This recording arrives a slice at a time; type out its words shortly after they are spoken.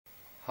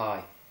Hi,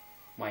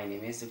 my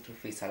name is Dr.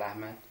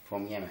 Ahmed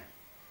from Yemen.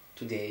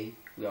 Today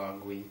we are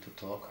going to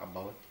talk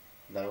about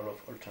the role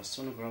of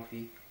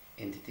ultrasonography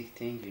in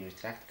detecting urinary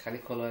tract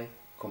calculi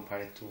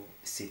compared to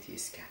CT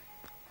scan.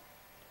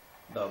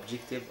 The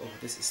objective of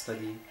this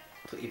study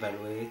to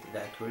evaluate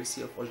the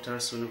accuracy of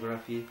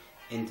ultrasonography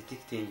in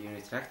detecting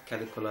urinary tract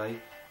calculi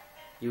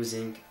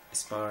using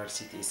spiral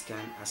CT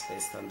scan as the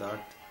standard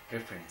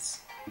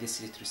reference. In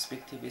this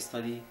retrospective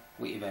study,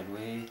 we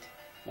evaluate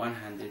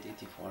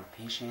 184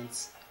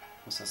 patients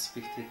who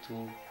suspected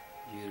to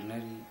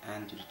urinary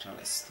and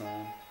urethral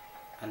stone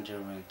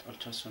underwent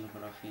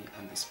ultrasonography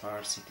and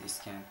spiral CT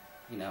scan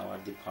in our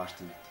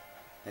department.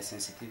 The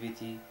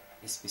sensitivity,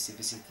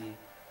 specificity,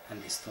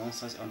 and stone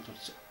size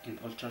in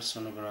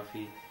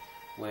ultrasonography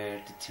were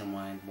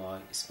determined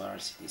by spiral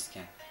CT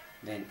scan.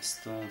 Then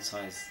stone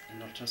size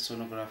in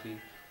ultrasonography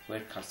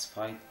were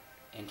classified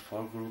in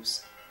 4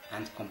 groups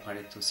and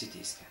compared to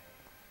CT scan.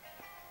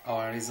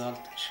 Our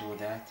results show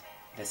that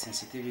the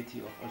sensitivity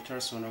of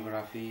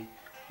ultrasonography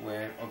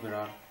were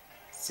overall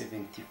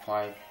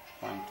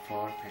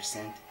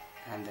 75.4%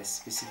 and the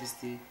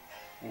specificity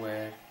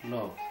were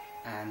low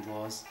and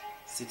was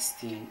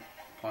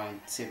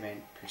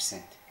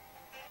 16.7%.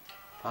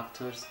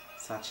 Factors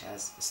such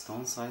as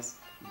stone size,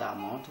 the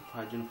amount of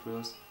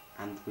hydronephrosis,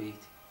 and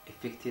weight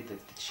affected the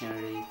detection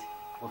rate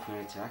of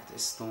urinary tract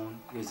stone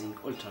using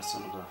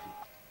ultrasonography.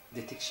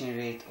 Detection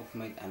rate of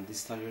mid and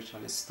distal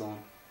urethral stone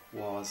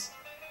was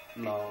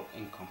low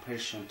in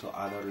comparison to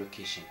other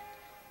locations.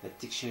 The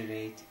detection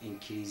rate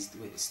increased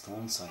with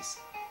stone size.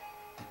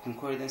 The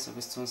concordance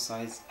of stone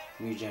size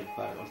measured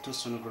by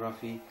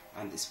ultrasonography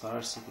and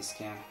spiral CT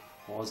scan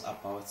was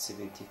about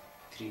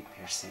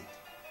 73%.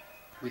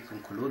 We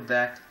conclude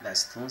that the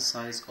stone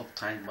size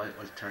obtained by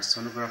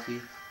ultrasonography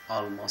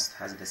almost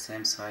has the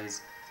same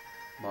size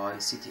by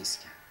CT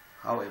scan.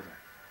 However,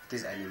 it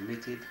is a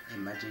limited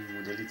imaging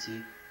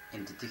modality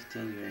in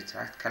detecting urinary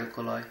tract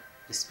calculi,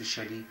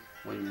 especially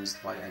when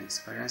used by an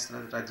experienced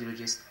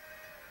radiologist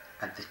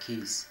at the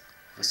case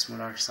of a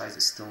smaller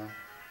size stone,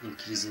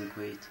 increasing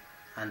weight,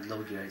 and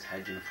low grade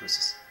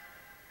hydronephrosis.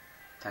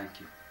 Thank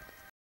you.